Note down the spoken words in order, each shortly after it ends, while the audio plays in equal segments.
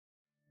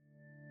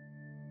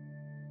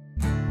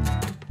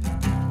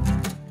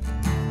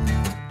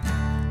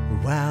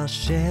While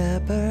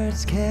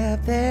shepherds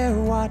kept their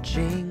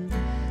watching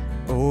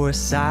o'er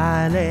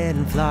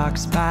silent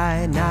flocks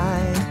by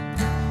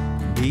night,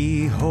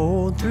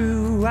 behold,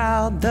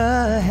 throughout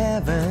the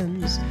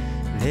heavens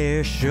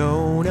there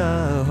shone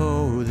a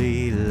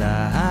holy light.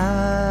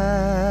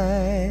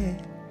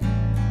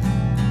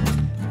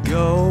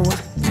 Go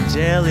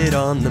tell it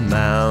on the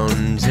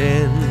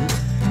mountain,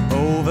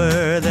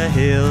 over the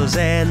hills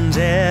and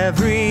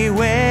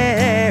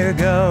everywhere.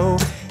 Go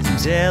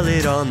tell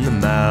it on the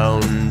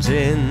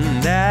mountain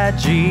that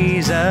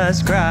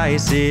Jesus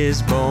Christ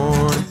is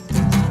born.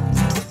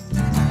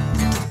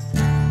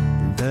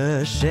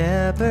 The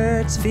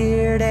shepherds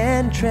feared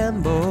and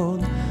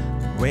trembled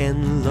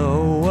when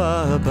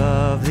low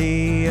above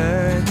the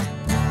earth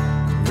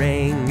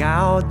rang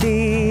out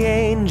the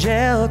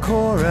angel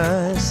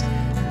chorus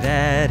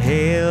that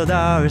hailed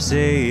our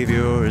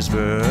Savior's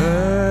birth.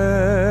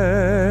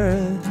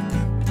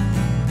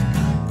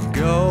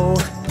 Go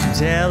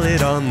tell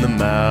it on the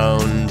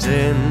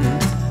mountain,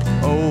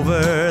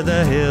 over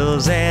the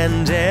hills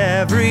and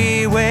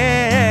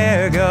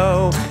everywhere.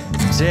 Go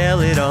tell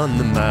it on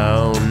the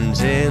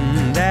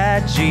mountain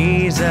that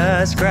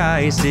Jesus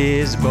Christ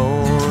is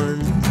born.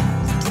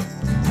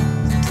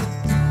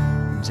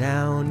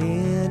 Down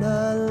in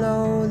a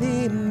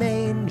lowly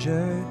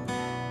manger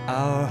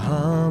our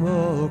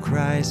humble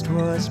Christ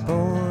was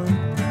born,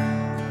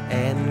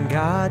 and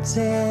God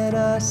sent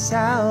us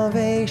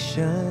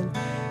salvation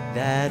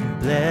that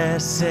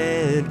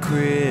blessed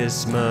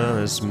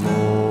Christmas morn.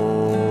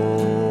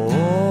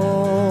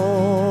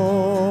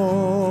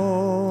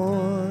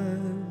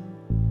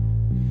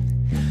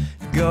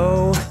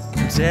 Go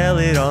tell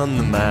it on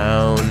the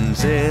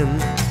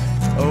mountain,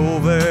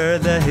 over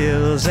the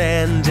hills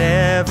and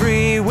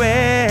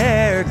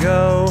everywhere.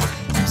 Go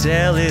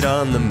tell it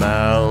on the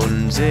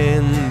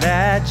mountain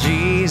that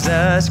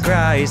Jesus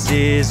Christ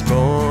is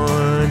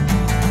born.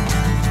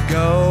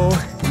 Go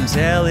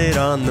tell it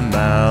on the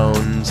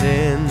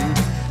mountain,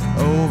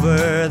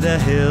 over the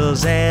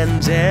hills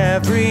and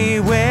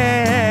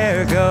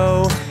everywhere.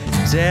 Go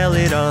tell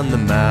it on the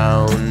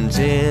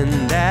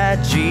mountain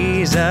that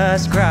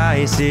Jesus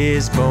Christ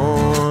is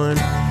born.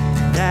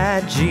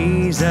 That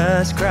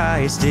Jesus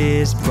Christ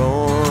is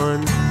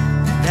born.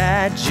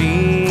 That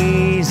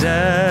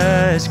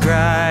Jesus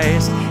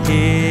Christ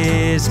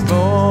is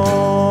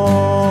born.